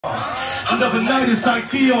Another night inside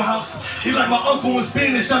Tio house. He like my uncle in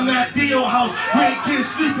Spanish, I'm at Dio house. Grandkids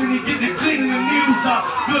sleeping, he get the cleaning the news out.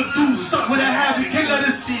 Good dude stuck with a habit, can't let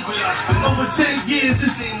us see it out. Been over 10 years,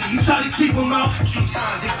 this ain't me. You try to keep him out. Few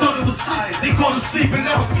times they thought it was sleep. They caught him sleeping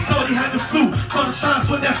out. He thought he had the flu. Caught him trying to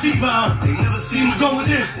sweat that fever out. They never see him going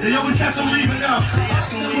in. They always catch him leaving out. They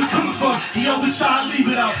ask him where he coming from. He always try to leave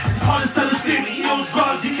it out. It's hard to tell his family. He on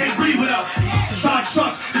drugs, he can't breathe it out. He used to drive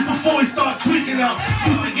trucks just before he start tweaking out.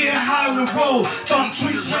 He used to get high on the road. Thought he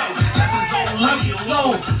tweaked his route. Left his own life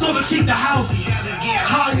alone. Told him to keep the house. He had to get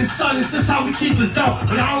high in silence. That's how we keep us down.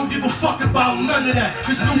 But I don't give a fuck about none of that.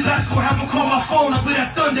 This new black's gonna have him call my phone up with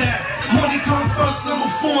that thunder at. Money come first, number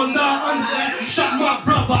 4, not under that. You shot my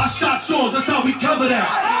brother, I shot yours. That's how we cover that.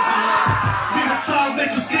 Time make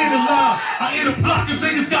them stand alive. I ate a block of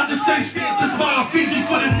Vegas, got the same stamp as mine. Fiji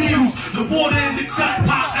for the needles, the water in the crack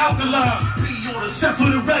pot, alkaline. Pre-order set for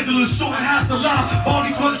the regulars, short half the line.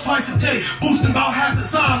 Body crunch twice a day, boosting about half the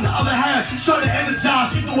time. The other half, she's trying to energize.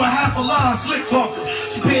 She do a half a line, slick talker.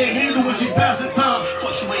 She paying handle when she passing time.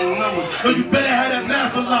 Fluctuating numbers, so you better have that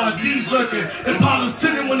math alive. D's lurking, and pilots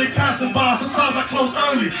tinting when they passing by. Sometimes I close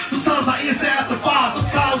early, sometimes I answer after 5.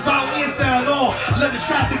 Sometimes I don't answer at all. I let the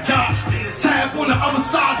traffic guy tab on the other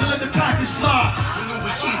side to let the package fly. Maneuver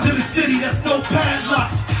keys to the city, that's no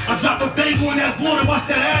padlocks. I drop a bagel in that water, watch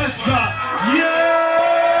that ass drop. Yeah!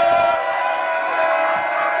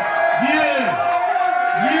 Yeah!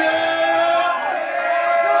 Yeah!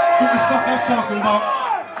 That's what the fuck I'm talking about.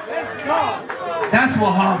 That's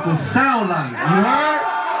what Hartford sound like, you heard?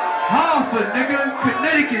 Hartford, nigga,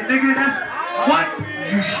 Connecticut, nigga, that's what?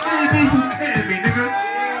 You shitting me, you kidding me, nigga?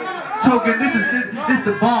 Token, this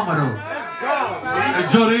the bomber though. Hey,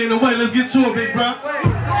 Joe, they in the way. Let's get to it, big bro.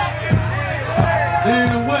 They in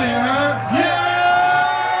the way, huh? Yeah!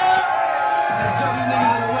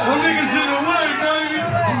 Them niggas in the way, baby.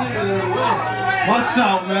 Watch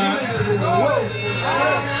out, man.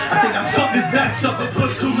 I think I fucked this batch up and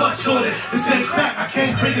put too much on it. This ain't fact, I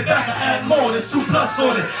can't bring it back, I add more, there's 2+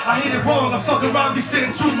 on it. I hit it wrong, I fuck around, be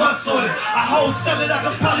sitting 2 months on it. I wholesale it, I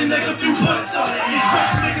can probably make a few bucks on it. These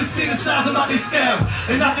rap niggas fantasize about these scams,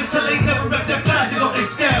 and I can tell they never rep that plastic off they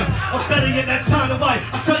scam. I'm better yet that China white,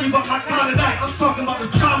 I'll tell you about my kind of night. I'm talking about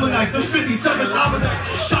the trauma nights, the 57 lava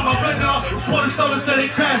nights. Shot my red off, reporters told us that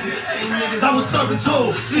they crashed it. Same niggas I was serving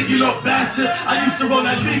told, sneaky little bastard. I used to roll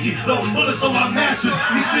that leaky, little bullets on my mattress.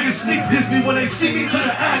 These niggas sneak diss me when they see me to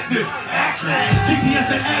the actors. GPS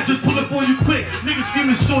the address, pull up on you quick. Niggas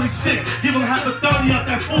screaming shorty sick. Give them half a 30 out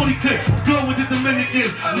that 40 clip. Girl with the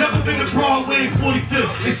Dominicans. Never been to Broadway in 45th.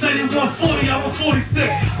 They say they want 40, I want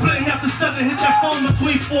 46. Splitting after 7, hit that phone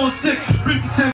between 4 and 6. Bring the 10.